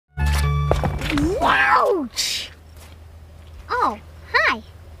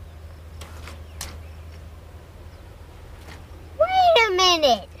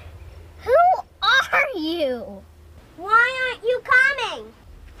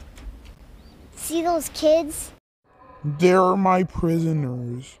see those kids? They're my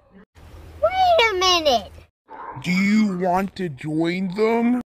prisoners. Wait a minute! Do you want to join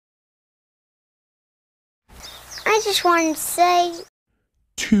them? I just wanted to say...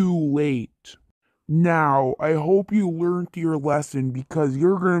 Too late. Now, I hope you learned your lesson because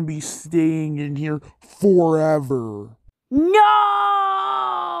you're going to be staying in here forever.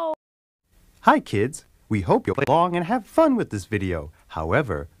 No! Hi kids, we hope you'll play along and have fun with this video.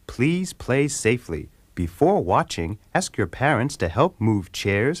 However, please play safely. Before watching, ask your parents to help move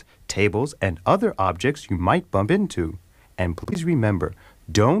chairs, tables, and other objects you might bump into. And please remember,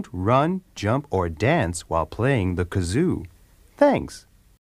 don't run, jump, or dance while playing the kazoo. Thanks.